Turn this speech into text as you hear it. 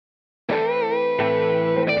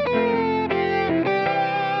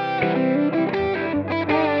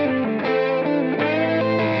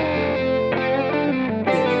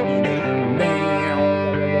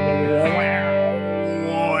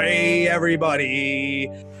everybody.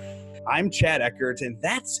 I'm Chad Eckert, and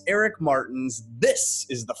that's Eric Martins. This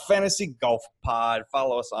is the Fantasy Golf Pod.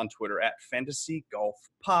 Follow us on Twitter at Fantasy Golf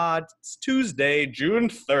Pod. It's Tuesday, June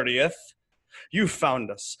 30th. You found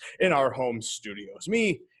us in our home studios.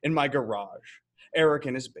 Me in my garage. Eric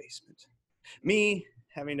in his basement. Me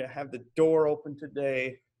having to have the door open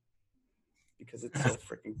today because it's so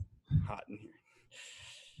freaking hot in here.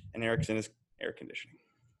 And Eric's in his air conditioning.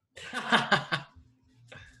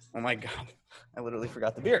 Oh my God. I literally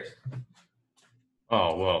forgot the beers.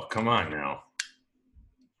 Oh, well, come on now.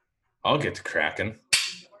 I'll get to cracking.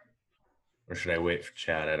 Or should I wait for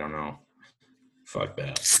Chad? I don't know. Fuck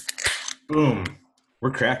that. Boom.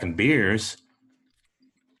 We're cracking beers.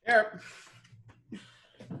 Eric.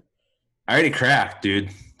 I already cracked, dude.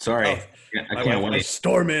 Sorry. I can't wait.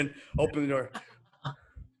 Storm in. Open the door.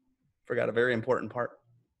 Forgot a very important part.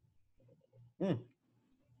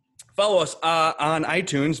 Follow us on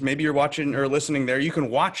iTunes. Maybe you're watching or listening there. You can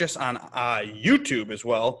watch us on YouTube as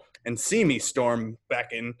well and see me storm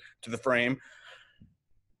back into the frame.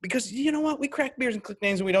 Because you know what? We crack beers and click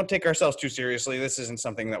names and we don't take ourselves too seriously. This isn't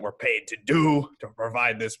something that we're paid to do, to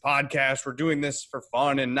provide this podcast. We're doing this for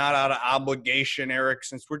fun and not out of obligation, Eric,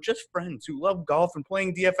 since we're just friends who love golf and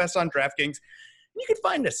playing DFS on DraftKings. You can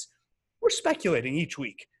find us. We're speculating each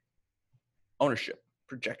week. Ownership,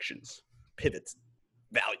 projections, pivots,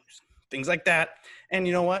 values, things like that. And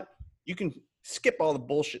you know what? You can skip all the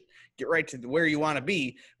bullshit, get right to where you want to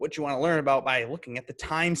be, what you want to learn about by looking at the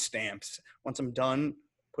timestamps. Once I'm done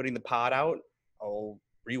putting the pod out, I'll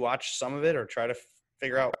rewatch some of it or try to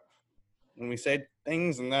figure out when we say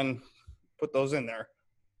things and then put those in there.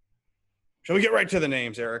 Shall we get right to the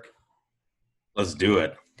names, Eric? Let's do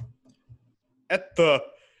it. At the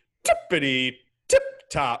tippity tip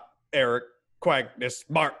top, Eric Quagness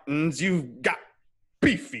Martins, you've got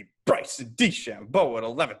beefy Bryson DeChambeau at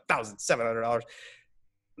 $11,700.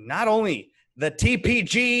 Not only the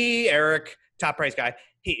TPG, Eric, top price guy,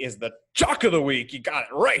 he is the chalk of the week. You got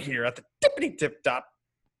it right here at the tippity tip top.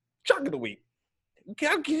 Chalk of the week.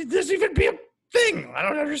 How can this even be a thing? I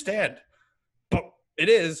don't understand. But it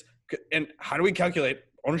is. And how do we calculate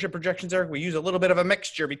ownership projections, Eric? We use a little bit of a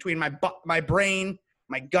mixture between my butt, my brain,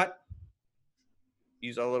 my gut.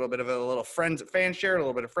 Use a little bit of a little friends at FanShare, a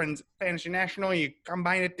little bit of friends at Fantasy National. You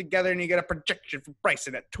combine it together and you get a projection for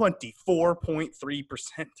Bryson at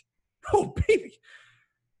 24.3%. Oh, baby.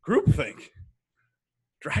 Groupthink.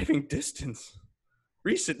 Driving distance.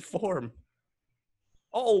 Recent form.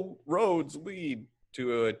 All roads lead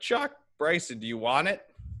to a chalk. Bryson, do you want it?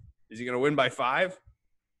 Is he going to win by 5?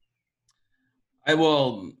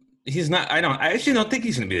 He's not. I actually don't think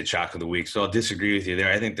he's going to be the chalk of the week, so I'll disagree with you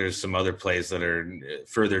there. I think there's some other plays that are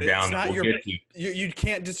further down that we'll get to. You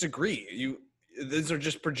can't disagree. These are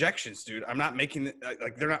just projections, dude. I'm not making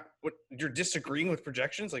like they're not. What you're disagreeing with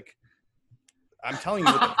projections? Like I'm telling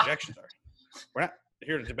you what the projections are. We're not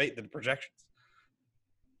here to debate the projections.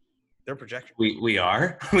 They're projections. We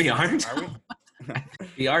are. We aren't. Are we?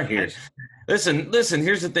 We are here. Listen.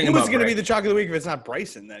 Here's the thing. Who's going to be the chalk of the week if it's not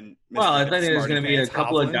Bryson? Then well, I think there's going to be a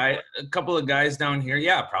couple of guys down here.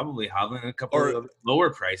 Yeah, probably Hovland, and a couple of lower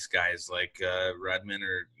price guys like Redmond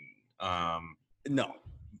or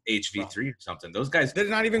HV3 or something. Those guys, they're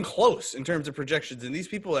not even close in terms of projections. And these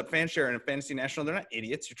people at FanShare and at Fantasy National, they're not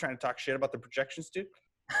idiots. You're trying to talk shit about the projections, dude.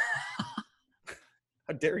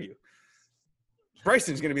 How dare you?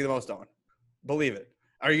 Bryson's going to be the most owned. Believe it.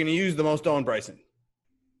 Are you going to use the most owned Bryson?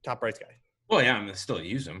 Top price guy. Well, yeah, I'm going to still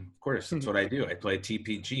use him. Of course, that's what I do. I play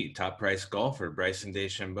TPG, top price golfer, Bryson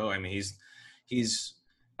DeChambeau. I mean, he's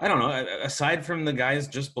I don't know, aside from the guys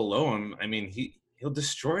just below him, I mean, he'll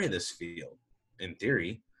destroy this field in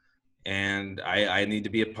theory. And I need to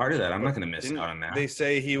be a part of that. I'm not going to miss out on that. They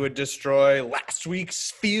say he would destroy last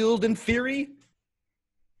week's field in theory?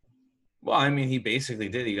 Well, I mean, he basically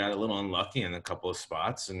did. He got a little unlucky in a couple of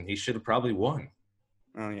spots, and he should have probably won.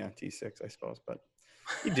 Oh, yeah, T6, I suppose. But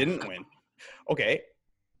he didn't win. Okay.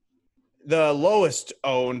 The lowest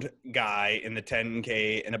owned guy in the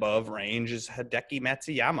 10K and above range is Hideki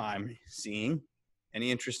Matsuyama, I'm seeing.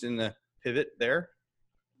 Any interest in the pivot there?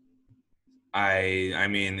 I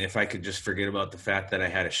mean, if I could just forget about the fact that I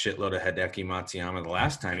had a shitload of Hideki Matsuyama the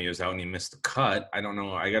last time he was out and he missed the cut, I don't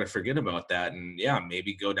know. I got to forget about that. And, yeah,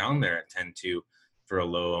 maybe go down there at 10-2 for a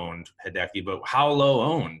low-owned Hideki. But how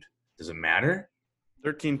low-owned? Does it matter?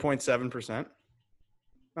 13.7%.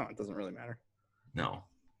 No, it doesn't really matter. No.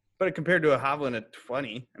 But compared to a Hovland at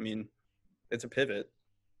 20, I mean, it's a pivot.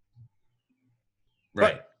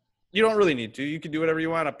 Right. But you don't really need to. You can do whatever you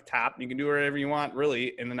want up top. You can do whatever you want,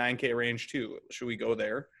 really, in the 9K range, too. Should we go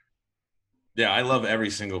there? Yeah, I love every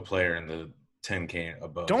single player in the 10K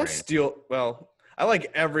above. Don't right? steal. Well, I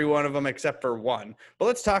like every one of them except for one. But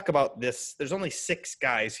let's talk about this. There's only 6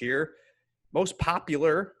 guys here. Most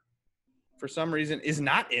popular, for some reason, is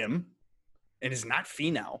not him, and is not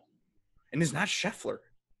Finau, and is not Scheffler.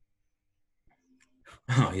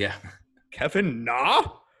 Oh, yeah. Kevin Na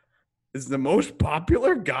is the most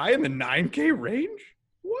popular guy in the 9K range?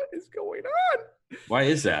 What is going on? Why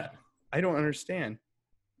is that? I don't understand.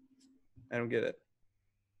 I don't get it.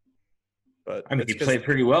 But I mean, he played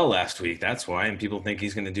pretty well last week. That's why. And people think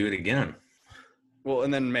he's going to do it again. Well,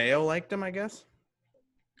 and then Mayo liked him, I guess.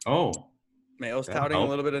 Oh. Mayo's touting a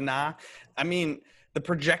little bit of Na. I mean, the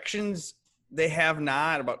projections, they have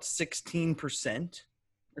Na at about 16%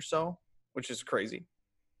 or so, which is crazy.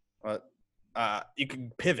 But you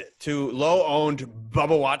can pivot to low-owned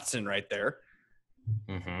Bubba Watson right there.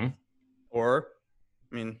 Mm-hmm. Or,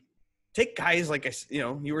 I mean, take guys like,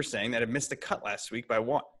 you were saying that have missed the cut last week by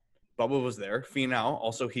 1. Bubba was there. Finau,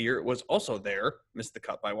 also here, was also there. Missed the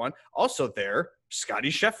cut by 1. Also there, Scotty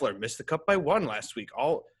Scheffler missed the cut by 1 last week.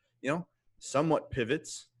 All, somewhat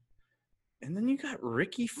pivots. And then you got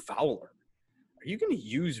Ricky Fowler. Are you going to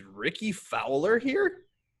use Ricky Fowler here?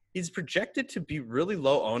 He's projected to be really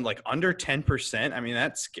low owned, like under 10%. I mean,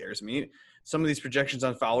 that scares me. Some of these projections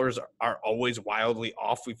on Fowlers are always wildly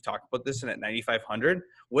off. We've talked about this, and at 9,500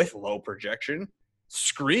 with low projection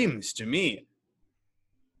screams to me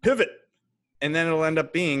pivot, and then it'll end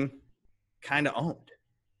up being kind of owned.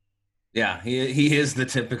 Yeah, he is the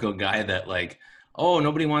typical guy that like, oh,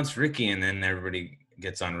 nobody wants Ricky, and then everybody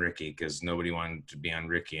gets on Ricky because nobody wanted to be on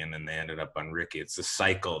Ricky, and then they ended up on Ricky. It's the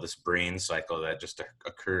cycle, this brain cycle that just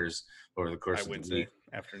occurs over the course of the week.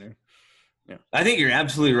 Afternoon. Yeah, I think you're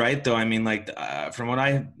absolutely right, though. I mean, like from what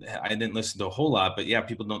I didn't listen to a whole lot, but yeah,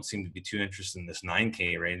 people don't seem to be too interested in this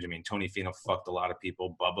 9K range. I mean, Tony Finau fucked a lot of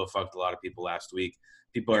people. Bubba fucked a lot of people last week.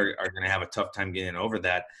 People are going to have a tough time getting over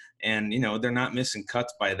that. And, they're not missing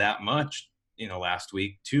cuts by that much, last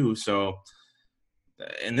week too. So,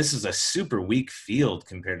 and this is a super weak field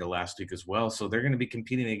compared to last week as well. So they're going to be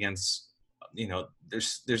competing against,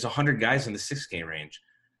 there's 100 guys in the 6K range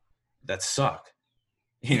that suck.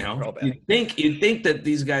 You'd think that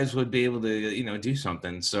these guys would be able to, do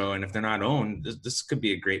something. So, and if they're not owned, this could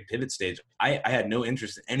be a great pivot stage. I had no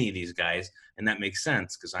interest in any of these guys, and that makes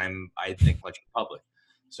sense because I think like the public.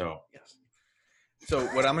 So, yes. So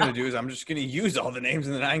what I'm going to do is I'm just going to use all the names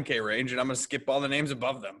in the 9K range, and I'm going to skip all the names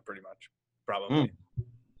above them pretty much, probably.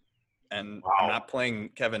 And I'm not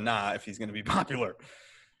playing Kevin Na if he's going to be popular.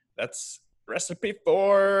 That's recipe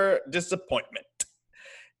for disappointment.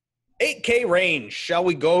 8K range. Shall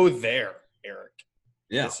we go there, Eric?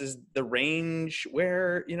 Yeah. This is the range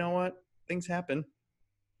where, things happen.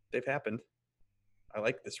 They've happened. I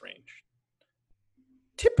like this range.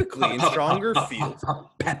 Typically in stronger fields.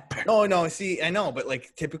 No, see, I know, but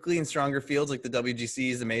like typically in stronger fields, like the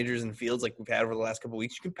WGCs, the majors and fields like we've had over the last couple of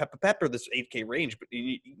weeks, you can pepper this 8K range, but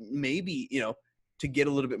maybe, to get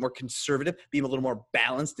a little bit more conservative, be a little more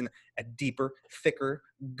balanced in a deeper, thicker,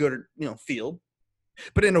 good, field.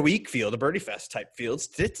 But in a weak field, a Birdie Fest type field,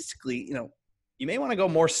 statistically, you may want to go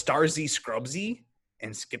more Starsy, Scrubsy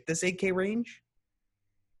and skip this 8K range.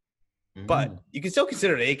 But you can still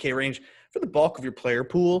consider it an 8K range for the bulk of your player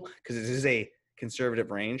pool because it is a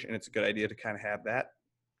conservative range, and it's a good idea to kind of have that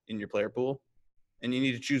in your player pool. And you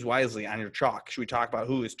need to choose wisely on your chalk. Should we talk about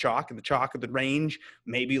who is chalk and the chalk of the range?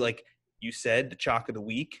 Maybe like you said, the chalk of the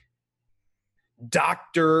week.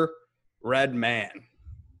 Dr. Redman.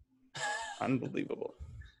 Unbelievable.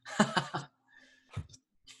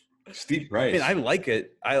 Steve Price. I mean, I like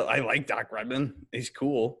it. I like Doc Redman. He's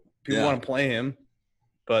cool. People want to play him.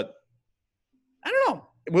 But I don't know.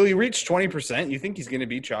 Will he reach 20%? You think he's going to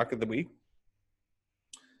be chalk of the week?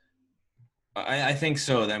 I think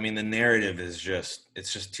so. I mean, the narrative is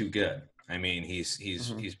it's just too good. I mean, he's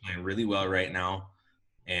playing really well right now.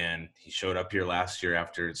 And he showed up here last year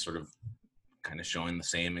after sort of kind of showing the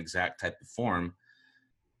same exact type of form.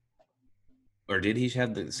 Or did he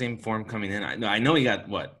have the same form coming in? I know he got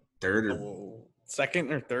third or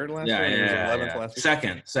second or third last year. Yeah, 11th last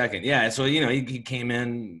week. Second. Yeah. So he came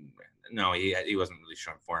in. No, he wasn't really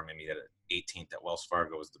showing form. I mean, he had an 18th at Wells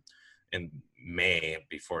Fargo in May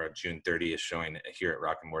before a June 30th showing here at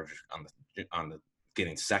Rock and Mortgage on the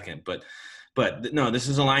getting second. But no, this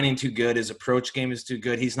is aligning too good. His approach game is too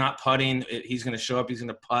good. He's not putting. He's going to show up. He's going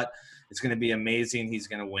to putt. It's going to be amazing. He's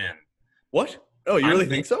going to win. What? Oh, you really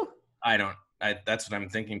think so? I don't. That's what I'm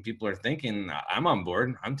thinking. People are thinking. I'm on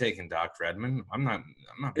board. I'm taking Doc Redman. I'm not.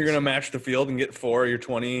 You're going to match the field and get 4 of your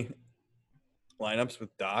 20 lineups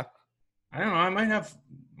with Doc? I don't know. I might have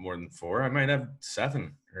more than 4. I might have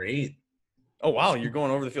 7 or 8. Oh, wow. You're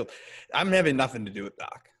going over the field. I'm having nothing to do with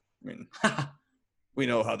Doc. I mean, we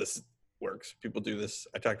know how this works. People do this.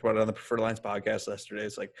 I talked about it on the Preferred Alliance podcast yesterday.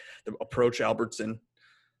 It's like the approach Albertson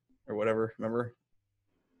or whatever. Remember?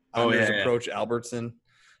 Anders approach Albertson.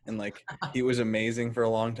 And like he was amazing for a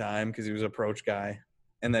long time because he was an approach guy.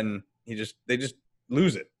 And then they just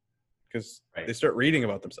lose it because they start reading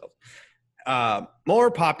about themselves.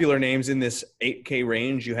 More popular names in this 8K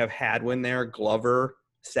range. You have Hadwin there, Glover,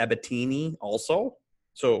 Sabatini also.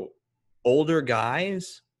 So older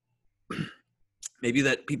guys maybe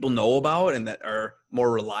that people know about and that are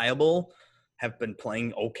more reliable have been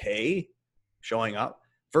playing okay, showing up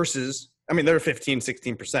versus, I mean, they're 15,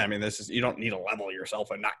 16%. I mean, you don't need to level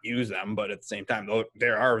yourself and not use them, but at the same time, though,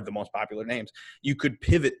 there are the most popular names. You could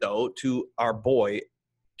pivot, though, to our boy,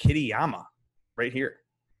 Kitayama, right here.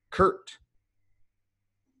 Kurt.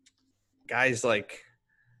 Guy's like,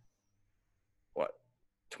 what,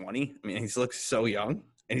 20? I mean, he looks so young,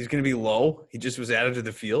 and he's going to be low. He just was added to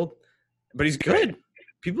the field, but he's good.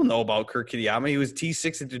 People know about Kurt Kitayama. He was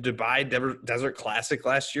T6 at the Dubai Desert Classic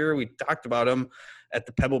last year. We talked about him at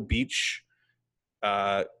the Pebble Beach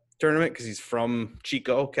tournament because he's from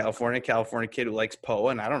Chico, California kid who likes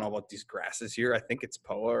POA. And I don't know about these grasses here. I think it's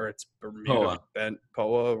POA or it's Bermuda bent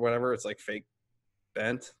POA or whatever. It's like fake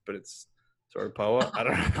bent, but it's sort of POA. I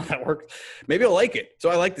don't know how that works. Maybe I'll like it. So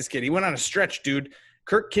I like this kid. He went on a stretch, dude.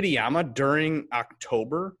 Kurt Kitayama during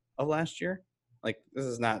October of last year. Like, this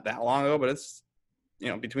is not that long ago, but it's,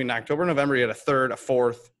 between October and November, he had a 3rd, a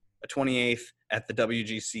 4th, a 28th at the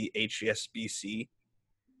WGC HSBC.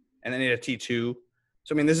 And then he had a T2.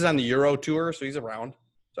 So, I mean, this is on the Euro Tour, so he's around.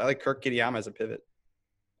 So I like Kurt Kitayama as a pivot.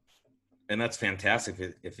 And that's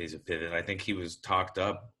fantastic if he's a pivot. I think he was talked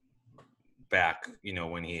up back,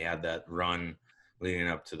 when he had that run leading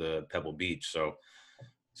up to the Pebble Beach. So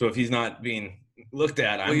if he's not being looked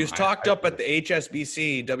at, he was talked up at the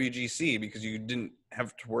HSBC WGC because you didn't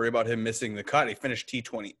have to worry about him missing the cut. He finished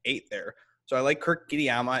T28 there. So I like Kurt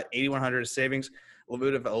Kitayama at 8,100 savings, a little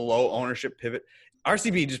bit of a low ownership pivot.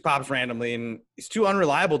 RCB just pops randomly, and he's too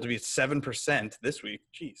unreliable to be 7% this week.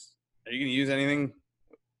 Jeez. Are you going to use anything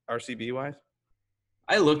RCB-wise?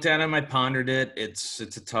 I looked at him. I pondered it. It's a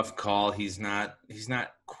tough call. He's not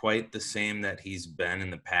quite the same that he's been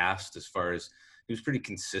in the past as far as he was pretty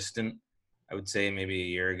consistent. I would say maybe a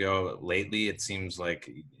year ago. Lately, it seems like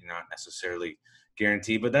you're not necessarily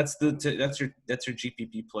guaranteed, but that's your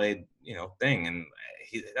GPP play, thing, and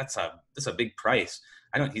that's a big price.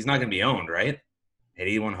 He's not going to be owned, right?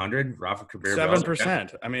 8,100, Rafa Kabir.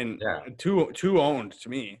 7%. I mean, two owned to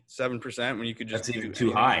me. 7% when you could just. That's even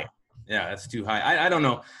too high. Yeah, that's too high. I don't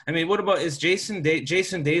know. I mean, what about is Jason Day?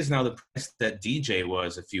 Jason Day is now the price that DJ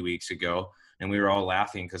was a few weeks ago. And we were all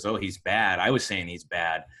laughing because, he's bad. I was saying he's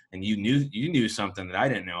bad. And you knew something that I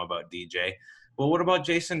didn't know about DJ. Well, what about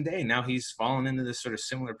Jason Day? Now he's fallen into this sort of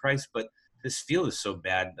similar price, but this field is so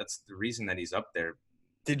bad. That's the reason that he's up there.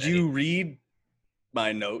 Did you read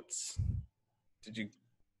my notes? Did you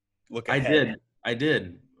look ahead? I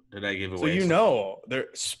did. Did I give away? So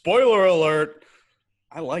spoiler alert,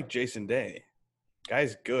 I like Jason Day.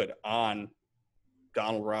 Guy's good on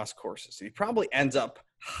Donald Ross courses. He probably ends up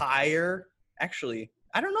higher. Actually,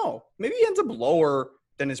 I don't know. Maybe he ends up lower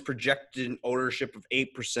than his projected ownership of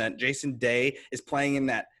 8%. Jason Day is playing in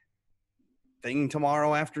that thing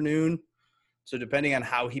tomorrow afternoon. So depending on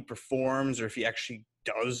how he performs or if he actually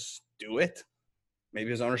does do it,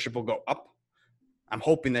 maybe his ownership will go up. I'm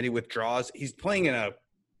hoping that he withdraws. He's playing in a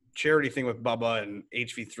charity thing with Bubba and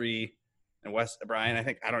HV3 and West Brian, I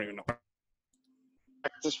think. I don't even know.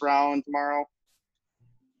 Practice round tomorrow.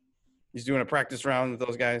 He's doing a practice round with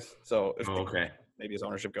those guys. So maybe his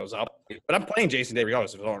ownership goes up. But I'm playing Jason Day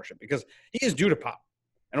regardless of his ownership because he is due to pop.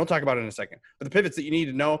 And we'll talk about it in a second. But the pivots that you need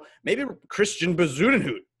to know, maybe Christian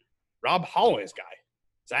Bezuidenhout, Rob Holloway's guy.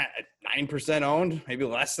 Is that at 9% owned? Maybe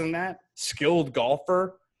less than that? Skilled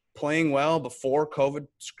golfer, playing well before COVID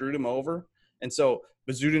screwed him over. And so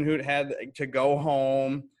Bezuidenhout had to go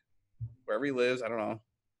home wherever he lives. I don't know,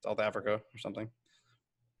 South Africa or something.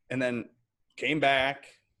 And then came back.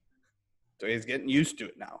 So he's getting used to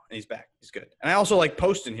it now, and he's back. He's good. And I also like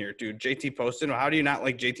Poston here, dude. JT Poston. How do you not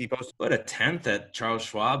like JT Poston? But a 10th at Charles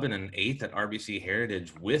Schwab and an 8th at RBC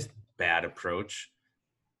Heritage with bad approach.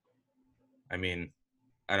 I mean,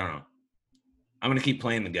 I don't know. I'm going to keep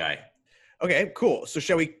playing the guy. Okay, cool. So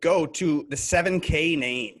shall we go to the 7K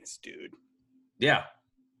names, dude? Yeah.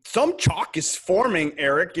 Some chalk is forming,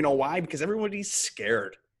 Eric. You know why? Because everybody's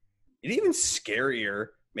scared. And even scarier,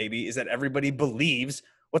 maybe, is that everybody believes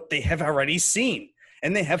what they have already seen.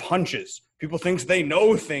 And they have hunches. People think they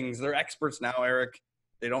know things. They're experts now, Eric.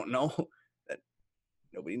 They don't know that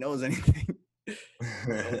nobody knows anything. So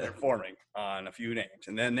they're forming on a few names.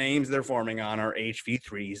 And the names they're forming on are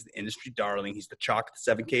HV3. He's the industry darling. He's the chalk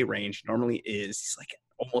at the 7K range. Normally is. He's like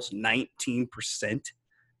almost 19%.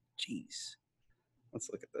 Jeez. Let's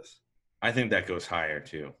look at this. I think that goes higher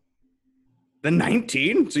too. The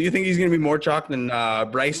 19? So you think he's going to be more chalk than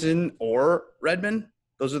Bryson or Redmond?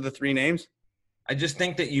 Those are the three names? I just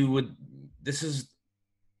think that you would – this is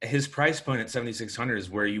 – his price point at 7,600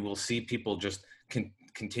 is where you will see people just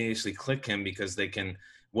continuously click him because they can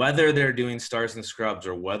 – whether they're doing stars and scrubs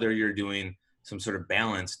or whether you're doing some sort of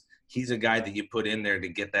balanced, he's a guy that you put in there to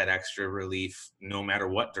get that extra relief no matter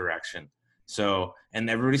what direction. So – and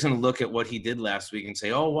everybody's going to look at what he did last week and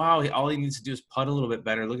say, oh, wow, all he needs to do is putt a little bit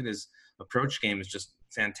better. Look at his – approach game is just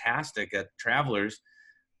fantastic at Travelers,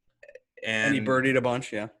 and he birdied a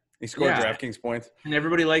bunch. Yeah, he scored DraftKings points, and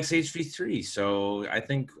everybody likes HV3. So I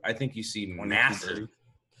think you see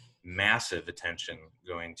massive attention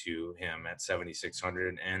going to him at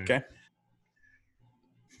 7,600. And okay,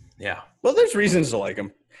 yeah. Well, there's reasons to like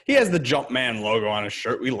him. He has the Jumpman logo on his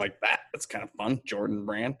shirt. We like that. That's kind of fun. Jordan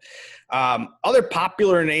brand. Other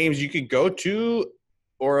popular names you could go to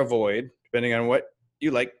or avoid, depending on what you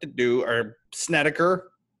like to do, are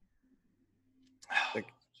Snedeker. Like,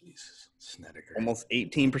 Jesus, Snedeker. Almost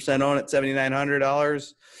 18% on at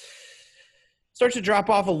 $7,900. Starts to drop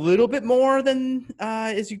off a little bit more than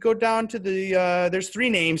as you go down to the there's three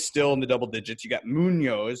names still in the double digits. You got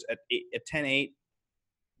Munoz at 10.8,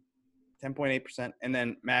 10.8%, and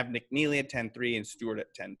then Mav McNeely at 10.3 and Stewart at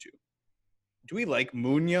 10.2. Do we like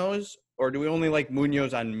Munoz or do we only like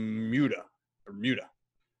Munoz on Muta?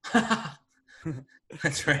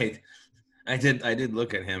 That's right. I did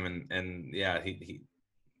look at him and yeah, he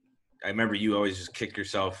I remember you always just kick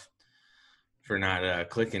yourself for not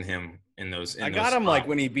clicking him in those. I got him like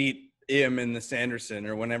when he beat him in the Sanderson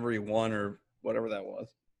or whenever he won or whatever that was.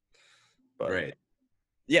 But right.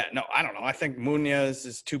 Yeah, no, I don't know. I think Munoz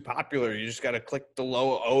is too popular. You just got to click the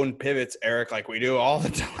low owned pivots, Eric, like we do all the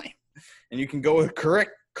time. And you can go with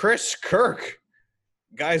Chris Kirk.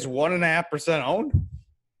 Guy's 1.5% owned.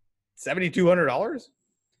 $7,200.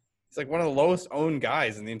 He's like one of the lowest owned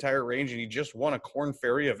guys in the entire range, and he just won a Corn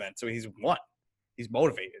Ferry event, so he's won. He's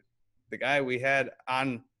motivated. The guy we had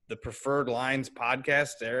on the Preferred Lines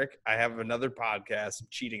podcast, Eric, I have another podcast,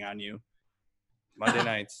 Cheating on You, Monday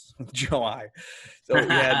nights with Joe I. So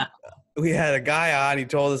we had a guy on. He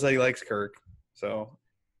told us that he likes Kirk. So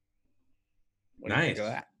what do you think of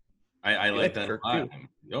that? I like that Kirk a lot.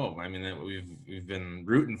 Yo, I mean, we've been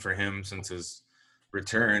rooting for him since his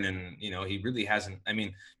return, and he really hasn't. I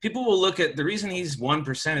mean, people will look at the reason he's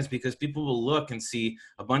 1% is because people will look and see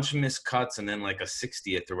a bunch of missed cuts and then like a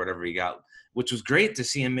 60th or whatever he got, which was great to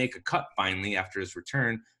see him make a cut finally after his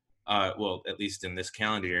return. Well, at least in this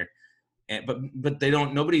calendar year. But they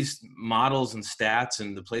don't. Nobody's models and stats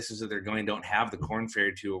and the places that they're going don't have the Corn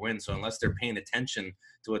Ferry to a win. So unless they're paying attention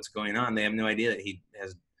to what's going on, they have no idea that he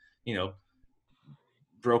has,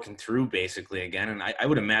 broken through basically again. And I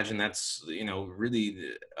would imagine that's, really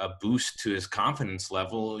a boost to his confidence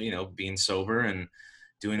level, being sober and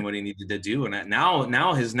doing what he needed to do. And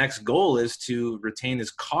now his next goal is to retain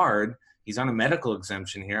his card. He's on a medical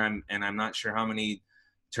exemption here. I'm not sure how many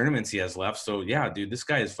tournaments he has left. So yeah, dude, this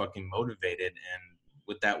guy is fucking motivated. And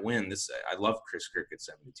with that win, I love Chris Kirk at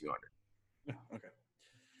 7,200. Yeah, okay.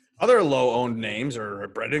 Other low-owned names are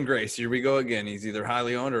Brendan Grace. Here we go again. He's either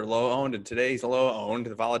highly owned or low-owned, and today he's low-owned.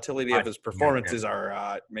 The volatility of his performances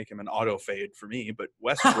are make him an auto fade for me. But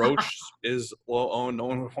Wes Roach is low-owned. No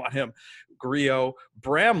one would want him. Griot.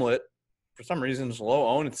 Bramlett, for some reason, is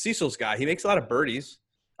low-owned. It's Cecil's guy. He makes a lot of birdies.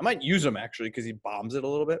 I might use him, actually, because he bombs it a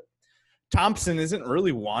little bit. Thompson isn't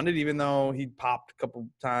really wanted, even though he popped a couple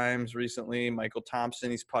times recently. Michael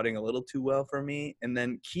Thompson, he's putting a little too well for me. And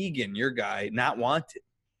then Keegan, your guy, not wanted.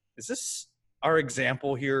 Is this our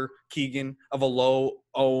example here, Keegan, of a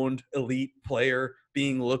low-owned elite player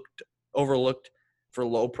being overlooked for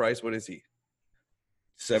low price? What is he?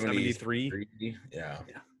 73? Yeah.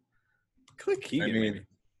 Click Keegan, maybe.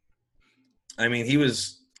 I mean,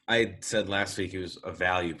 I said last week he was a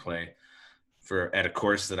value play at a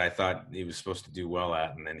course that I thought he was supposed to do well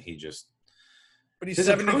at, and then he just. But he's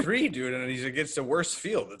 73, dude, and he's against a worse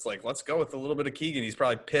field. It's like, let's go with a little bit of Keegan. He's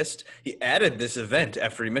probably pissed. He added this event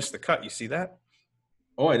after he missed the cut. You see that?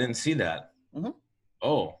 Oh, I didn't see that. Mm-hmm.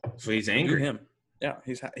 Oh, so he's angry. Him. Yeah,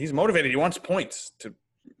 he's motivated. He wants points to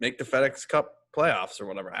make the FedEx Cup playoffs or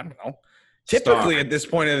whatever. I don't know. Typically, at this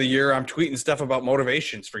point of the year, I'm tweeting stuff about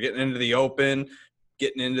motivations for getting into the Open,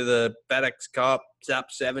 getting into the FedEx Cup,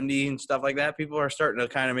 top 70 and stuff like that. People are starting to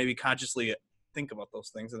kind of maybe consciously think about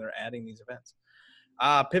those things, and they're adding these events.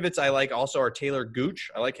 Pivots I like also are Taylor Gooch.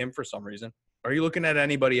 I like him for some reason. Are you looking at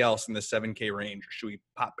anybody else in the 7K range, or should we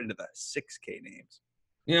pop into the 6K names?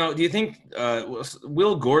 You know, do you think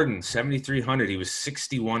Will Gordon, 7,300, he was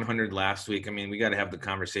 6,100 last week. I mean, we got to have the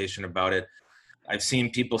conversation about it. I've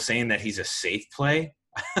seen people saying that he's a safe play,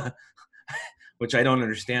 which I don't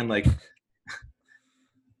understand. Like,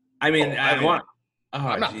 I mean,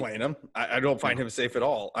 I'm not playing him. I don't find him safe at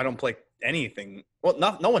all. I don't play anything. Well,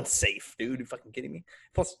 no one's safe, dude. You fucking kidding me?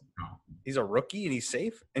 Plus, he's a rookie and he's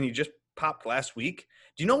safe, and he just popped last week.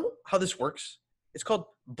 Do you know how this works? It's called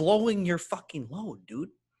blowing your fucking load, dude.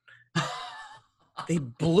 They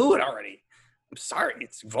blew it already. I'm sorry,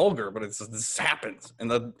 it's vulgar, but this happens.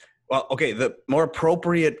 And the more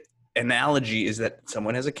appropriate analogy is that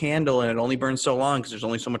someone has a candle and it only burns so long because there's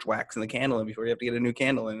only so much wax in the candle, and before you have to get a new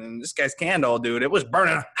candle. And this guy's candle, dude, it was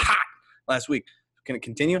burning hot last week. Can it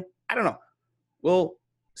continue? I don't know. We'll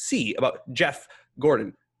see about Jeff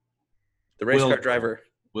Gordon, the race car driver.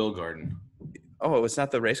 Will Gordon. Oh, it's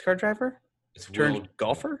not the race car driver? It's turned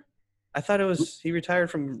golfer? I thought it was he retired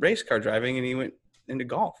from race car driving and he went into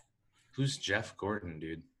golf. Who's Jeff Gordon,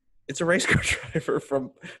 dude? It's a race car driver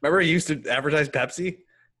from – remember he used to advertise Pepsi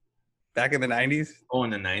back in the 90s? Oh, in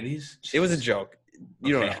the 90s? It was a joke.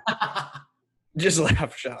 You don't know. Just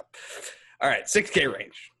laugh shop. All right, 6K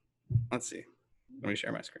range. Let's see. Let me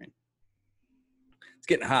share my screen. It's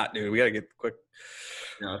getting hot, dude. We got to get quick.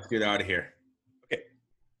 No, let's get out of here.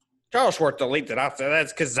 Charles Schwartz deleted off. So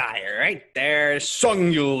that's Kazire right there.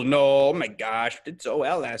 Sung Yul No. Oh my gosh. Did so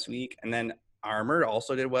well last week. And then Armored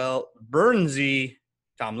also did well. Burnsy.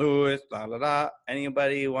 Tom Lewis. Blah, blah, blah.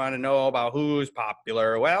 Anybody want to know about who's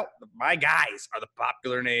popular? Well, my guys are the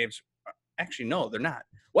popular names. Actually, no, they're not.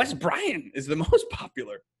 Wes Bryan is the most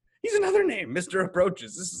popular. He's another name. Mr.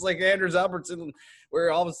 Approaches. This is like Anders Albertson, where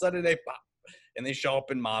all of a sudden they pop. And they show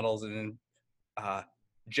up in models and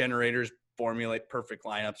generators formulate perfect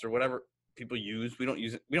lineups or whatever people use. We don't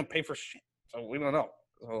use it. We don't pay for shit. So we don't know.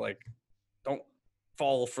 So like, don't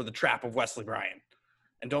fall for the trap of Wesley Bryan,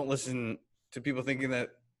 and don't listen to people thinking that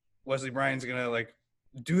Wesley Bryan's going to like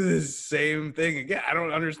do this same thing again. I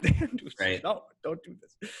don't understand. Right. No, don't do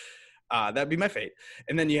this. That'd be my fate.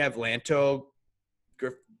 And then you have Lanto.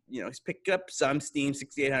 You know, he's picked up some steam,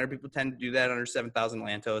 6,800. People tend to do that under 7,000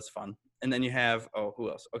 Lanto. It's fun. And then you have,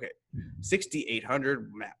 who else? Okay,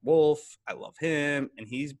 6,800, Matt Wolf. I love him. And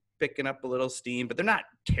he's picking up a little steam, but they're not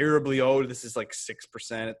terribly owed. This is like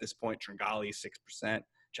 6% at this point. Tringali, 6%.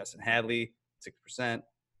 Chesson Hadley, 6%.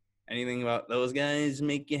 Anything about those guys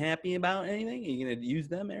make you happy about anything? Are you going to use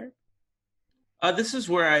them, Eric? This is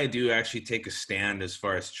where I do actually take a stand as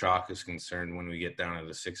far as chalk is concerned when we get down to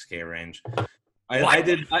the 6K range. I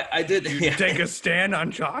did. You take a stand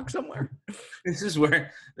on chalk somewhere. This is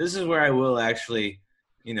where I will actually,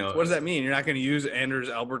 you know. What does that mean? You're not going to use Anders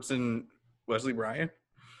Albertson, Wesley Bryan?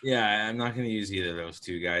 Yeah, I'm not going to use either of those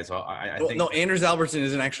two guys. I think no. Anders Albertson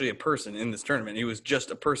isn't actually a person in this tournament. He was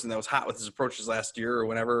just a person that was hot with his approaches last year or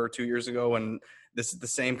whenever, or 2 years ago. And this is the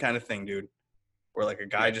same kind of thing, dude. Where like a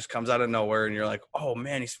guy just comes out of nowhere and you're like, oh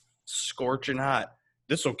man, he's scorching hot.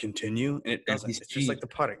 This will continue, and it doesn't. It's just like the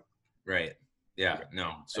putting. Right. Yeah,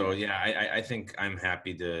 no. So, yeah, I think I'm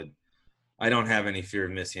happy to – I don't have any fear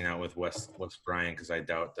of missing out with Wes Bryan because I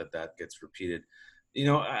doubt that gets repeated. You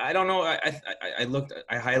know, I don't know. I looked –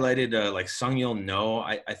 I highlighted like Sung Yul No.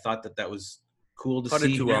 I thought that was cool to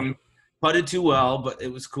see him. Putted too well, but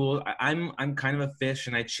it was cool. I'm kind of a fish,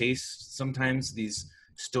 and I chase sometimes these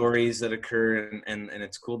stories that occur, and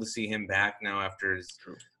it's cool to see him back now after his,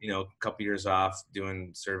 you know, a couple years off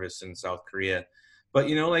doing service in South Korea. But,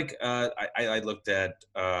 you know, like I looked at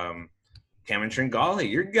Cameron Tringali,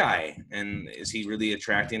 your guy, and is he really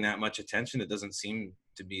attracting that much attention? It doesn't seem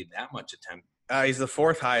to be that much attention. He's the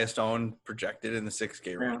fourth highest owned projected in the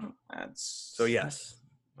 6K range. So, yes.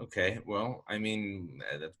 Okay. Well, I mean,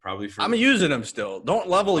 that's probably for – I'm using him still. Don't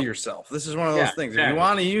level yourself. This is one of those things. Exactly. If you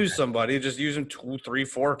want to use somebody, just use them 2, 3,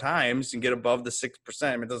 4 times and get above the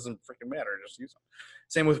 6%. It doesn't freaking matter. Just use them.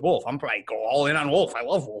 Same with Wolf. I'm probably go all in on Wolf. I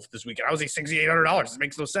love Wolf this weekend. I was like $6,800. It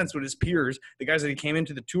makes no sense with his peers. The guys that he came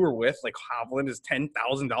into the tour with, like Hovland is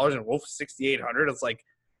 $10,000 and Wolf $6,800. It's like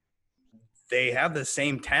they have the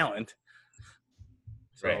same talent.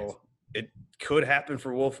 So it could happen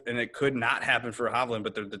for Wolf and it could not happen for Hovland,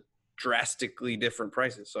 but they're the drastically different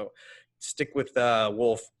prices. So stick with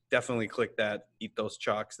Wolf. Definitely click that. Eat those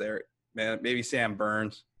chalks there. Man, maybe Sam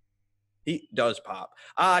Burns. He does pop.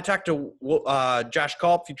 I talked to Josh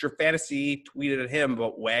Culp, Future Fantasy, tweeted at him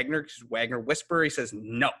about Wagner. Wagner Whisper. He says,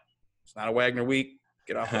 no, it's not a Wagner week.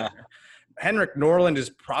 Get off Wagner. Henrik Norland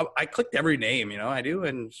is I clicked every name, you know, I do,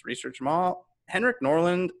 and research them all. Henrik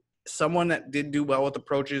Norland, someone that did do well with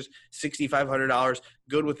approaches, $6,500,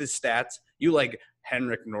 good with his stats. You like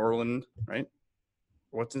Henrik Norland, right?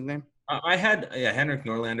 What's his name? I had Henrik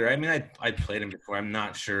Norlander. I mean, I played him before. I'm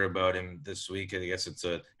not sure about him this week. I guess it's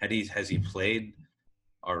has he played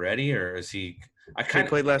already, or is he? He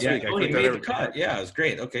played last week. He made the cut. Yeah, it was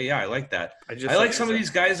great. Okay, yeah, I like that. I like some of these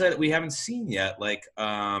guys that we haven't seen yet. Like,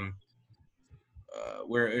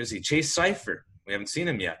 where is he? Chase Seifert. We haven't seen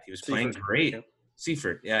him yet. He was playing great. Yeah.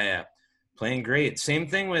 Seifert. Yeah, playing great. Same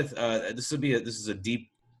thing with this is a deep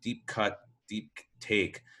cut, deep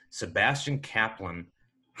take. Sebastian Kaplan.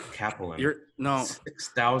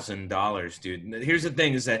 $6,000, dude. Here's the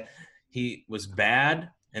thing: is that he was bad,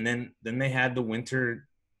 and then they had the winter.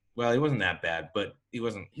 Well, he wasn't that bad, but he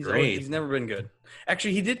wasn't great. He's never been good.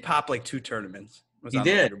 Actually, he did pop like 2 tournaments. He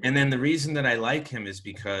did, and then the reason that I like him is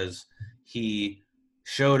because he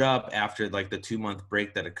showed up after like the 2-month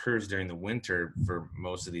break that occurs during the winter for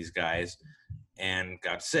most of these guys, and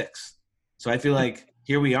got 6th. So I feel like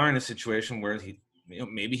here we are in a situation where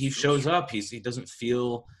maybe he shows up. He doesn't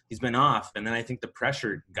feel he's been off, and then I think the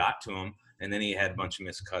pressure got to him, and then he had a bunch of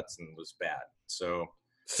missed cuts and was bad. So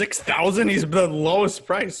 6,000, he's the lowest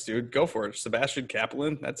price, dude. Go for it, Sebastian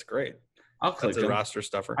Kaplan. That's great. I'll click a roster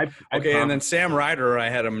stuffer. Okay, and then Sam Ryder, I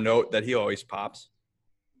had him note that he always pops.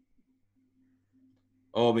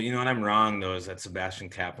 Oh, but you know what? I'm wrong though. Is that Sebastian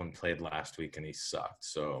Kaplan played last week and he sucked?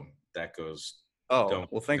 So that goes. Oh,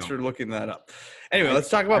 well, thanks for looking that up. Anyway, let's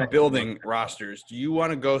talk about building rosters. Do you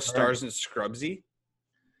want to go Stars and Scrubsy?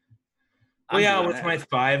 Well, yeah, with my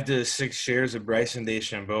 5 to 6 shares of Bryson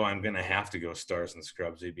DeChambeau, I'm going to have to go Stars and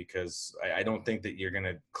Scrubsy because I don't think that you're going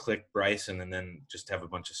to click Bryson and then just have a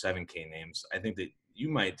bunch of 7K names. I think that you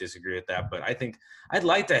might disagree with that, but I think I'd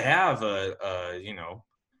like to have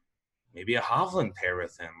maybe a Hovland pair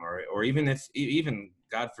with him, or even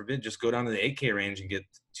God forbid, just go down to the 8K range and get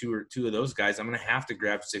two of those guys. I'm going to have to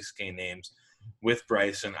grab 6K names with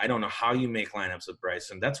Bryson. I don't know how you make lineups with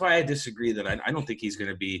Bryson. That's why I disagree that I don't think he's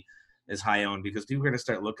going to be as high owned, because people are going to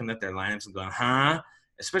start looking at their lineups and going,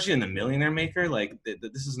 especially in the Millionaire Maker. Like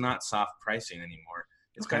this is not soft pricing anymore.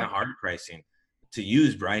 It's kind of hard pricing to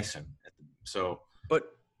use Bryson. But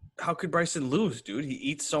how could Bryson lose, dude? He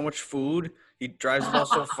eats so much food. He drives the ball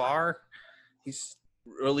so far. He's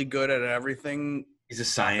really good at everything. He's a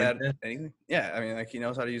scientist. Anything? Yeah, I mean, like he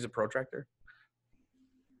knows how to use a protractor.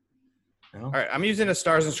 No. All right, I'm using a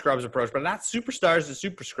Stars and Scrubs approach, but not super Stars and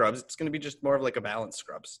super Scrubs. It's going to be just more of like a balanced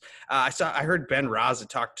Scrubs. I heard Ben Raza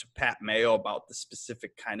talk to Pat Mayo about the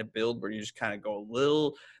specific kind of build where you just kind of go a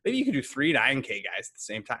little. Maybe you could do 3 9K guys at the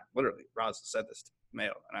same time. Literally, Raza said this to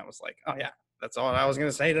Mayo, and I was like, oh yeah, that's all I was going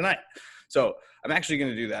to say tonight. So I'm actually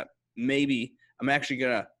going to do that. I'm actually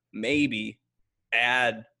going to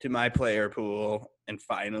add to my player pool and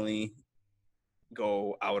finally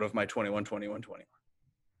go out of my 21.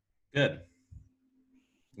 Good.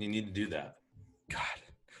 You need to do that. God.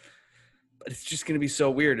 But it's just going to be so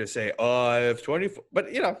weird to say, I have 24. But,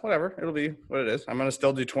 whatever. It'll be what it is. I'm going to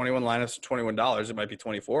still do 21 lineups for $21. It might be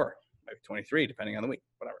 24. It might be 23, depending on the week.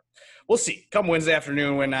 Whatever. We'll see. Come Wednesday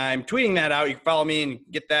afternoon when I'm tweeting that out, you can follow me and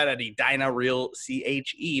get that at Edina Real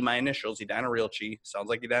CHE, my initials, Edina Realty. Sounds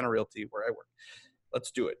like Edina Realty where I work.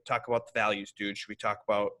 Let's do it. Talk about the values, dude. Should we talk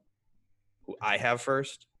about who I have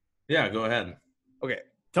first? Yeah, go ahead. Okay.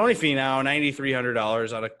 Tony Finau,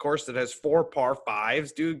 $9,300 on a course that has 4 par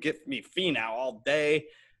 5s. Dude, get me Finau all day.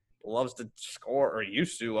 Loves to score, or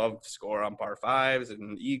used to love to score on par 5s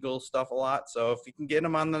and eagle stuff a lot. So if you can get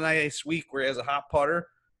him on the nice week where he has a hot putter,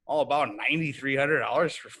 all about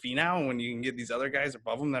 $9,300 for Finau when you can get these other guys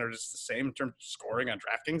above him that are just the same in terms of scoring on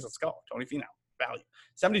DraftKings. Let's go. Tony Finau, value.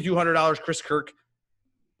 $7,200, Chris Kirk.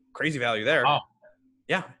 Crazy value there. Oh.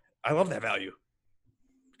 Yeah, I love that value.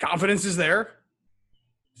 Confidence is there.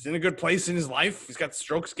 He's in a good place in his life. He's got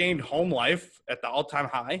strokes gained home life at the all-time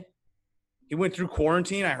high. He went through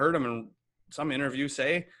quarantine. I heard him in some interview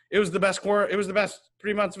say it was the best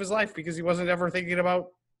 3 months of his life because he wasn't ever thinking about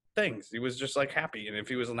things. He was just like happy. And if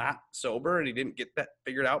he was not sober and he didn't get that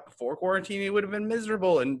figured out before quarantine, he would have been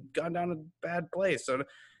miserable and gone down a bad place. So,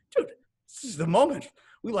 dude, this is the moment.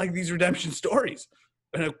 We like these redemption stories.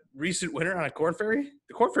 And a recent winner on a Corn Ferry,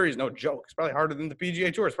 the Corn Ferry is no joke. It's probably harder than the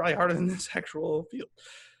PGA Tour. It's probably harder than this actual field.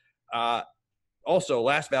 Also,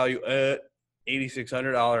 last value,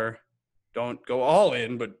 $8,600. Don't go all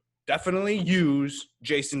in, but definitely use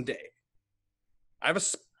Jason Day. I have a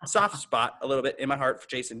soft spot a little bit in my heart for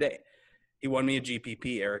Jason Day. He won me a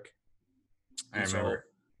GPP, Eric. I remember.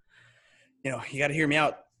 So, you got to hear me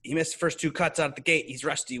out. He missed the first 2 cuts out of the gate. He's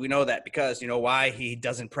rusty. We know that because, why? He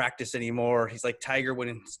doesn't practice anymore. He's like Tiger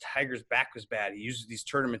when Tiger's back was bad. He uses these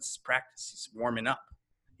tournaments as practice. He's warming up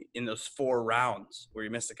in those 4 rounds where he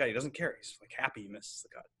missed the cut. He doesn't care. He's like happy he misses the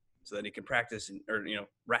cut. so that he can practice or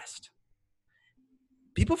rest.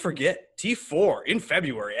 People forget T4 in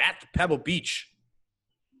February at Pebble Beach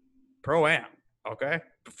Pro-Am. Okay,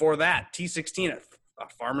 before that T16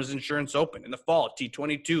 at Farmers Insurance Open in the fall.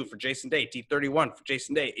 T22 for Jason Day. T31 for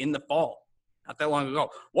Jason Day in the fall. Not that long ago.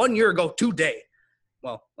 1 year ago today.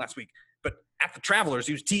 Well, last week. But at the Travelers,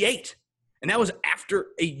 he was T8. And that was after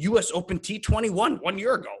a U.S. Open T21 1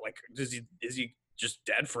 year ago. Like, is he just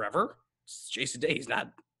dead forever? It's Jason Day. He's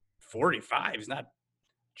not 45. He's not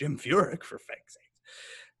Jim Furyk, for fuck's sake.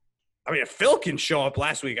 I mean, if Phil can show up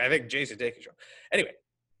last week, I think Jason Day can show up. Anyway,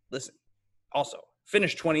 listen. Also,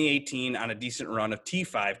 finished 2018 on a decent run of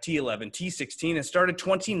T5, T11, T16, and started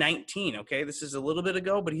 2019, okay? This is a little bit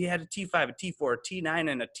ago, but he had a T5, a T4, a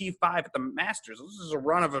T9, and a T5 at the Masters. This is a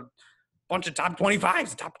run of a bunch of top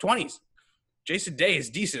 25s, top 20s. Jason Day is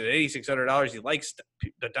decent at $8,600. He likes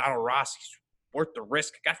the Donald Ross. He's worth the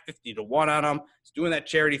risk. Got 50 to 1 on him. He's doing that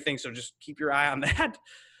charity thing, so just keep your eye on that.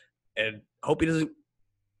 And hope he doesn't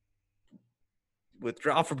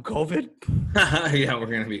withdraw from COVID. Yeah, we're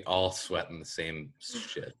going to be all sweating the same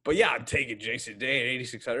shit. But yeah, I'm taking Jason Day at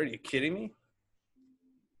 8,600. Are you kidding me?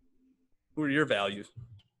 Who are your values?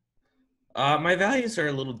 My values are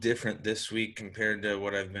a little different this week compared to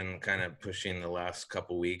what I've been kind of pushing the last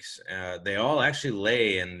couple weeks. They all actually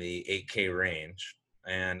lay in the 8K range.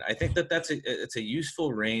 And I think it's a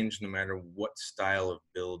useful range no matter what style of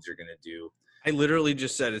builds you're going to do. I literally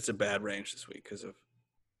just said it's a bad range this week because of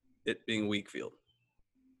it being weak field.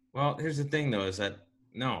 Well, here's the thing, though, is that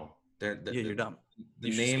no. You're dumb.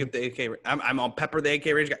 You should skip the 8K. I'm on Pepper the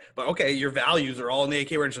 8K range guy. But, okay, your values are all in the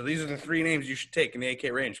 8K range. So these are the three names you should take in the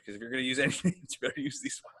 8K range because if you're going to use any names, you better use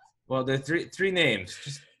these ones. Well, there are three names.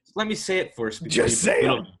 Just let me say it first. Just say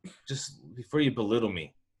them. Just before you belittle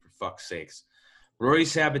me, for fuck's sakes. Rory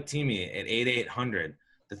Sabatini at 8,800.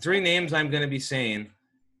 The three names I'm going to be saying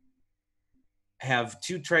have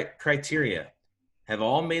two criteria. Have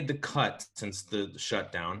all made the cut since the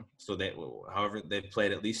shutdown. So they've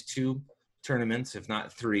played at least 2 tournaments, if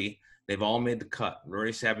not 3. They've all made the cut.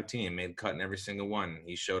 Rory Sabatini made the cut in every single one.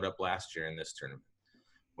 He showed up last year in this tournament.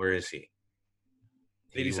 Where is he?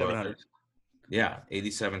 8,700. Yeah,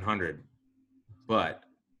 8,700. But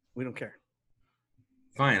we don't care.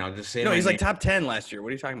 Fine, I'll just say. No, he's like top 10 last year. What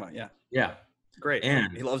are you talking about? Yeah. Yeah. Great.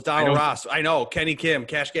 And he loves Donald Ross. I know. Kenny Kim,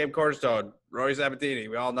 Cash Game Cornerstone, Rory Sabatini.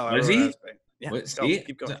 We all know. Is he? Yeah.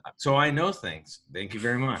 Keep going. So I know things. Thank you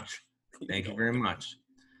very much. Thank you very much.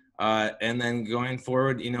 And then going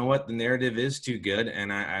forward, you know what? The narrative is too good,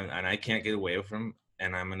 and I can't get away from.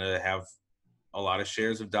 And I'm gonna have a lot of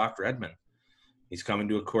shares of Doc Redman. He's coming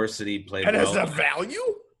to a course that he played. And has a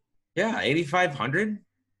value? Yeah, 8,500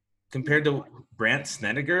 compared to Brandt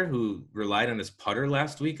Snedeker, who relied on his putter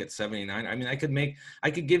last week at 79. I mean,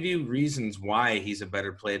 I could give you reasons why he's a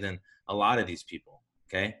better play than a lot of these people.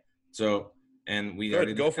 Okay, so. And we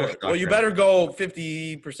already go for it. Well, you better go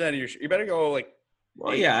 50% of your. You better go like.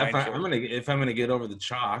 Well, yeah. If I'm gonna get over the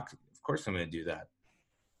chalk, of course I'm gonna do that.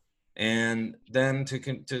 And then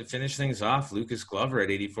to finish things off, Lucas Glover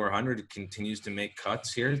at 8,400 continues to make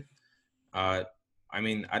cuts here. I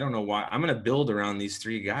mean, I don't know why. I'm gonna build around these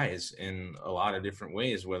 3 guys in a lot of different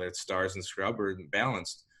ways, whether it's stars and scrub or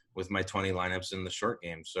balanced with my 20 lineups in the short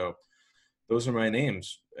game. So. Those are my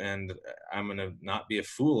names, and I'm going to not be a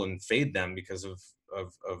fool and fade them because of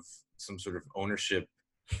some sort of ownership,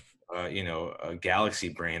 a galaxy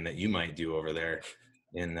brain that you might do over there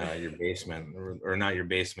in your basement, or not your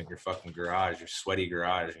basement, your fucking garage, your sweaty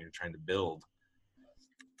garage, and you're trying to build.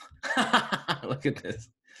 Look at this.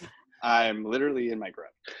 I'm literally in my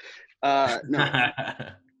garage. No.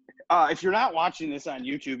 If you're not watching this on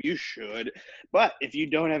YouTube, you should. But if you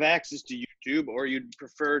don't have access to YouTube, or you'd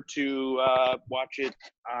prefer to watch it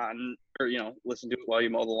on, or listen to it while you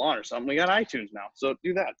mow the lawn or something, we got iTunes now. So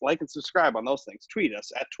do that. Like and subscribe on those things. Tweet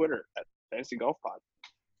us at Twitter at Fantasy Golf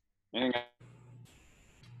Pod.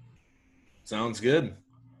 Sounds good.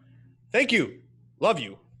 Thank you. Love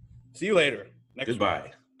you. See you later. Goodbye.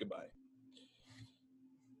 Week. Goodbye.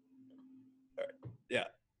 All right. Yeah.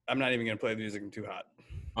 I'm not even going to play the music. I'm too hot.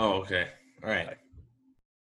 Oh, okay. All right. Bye.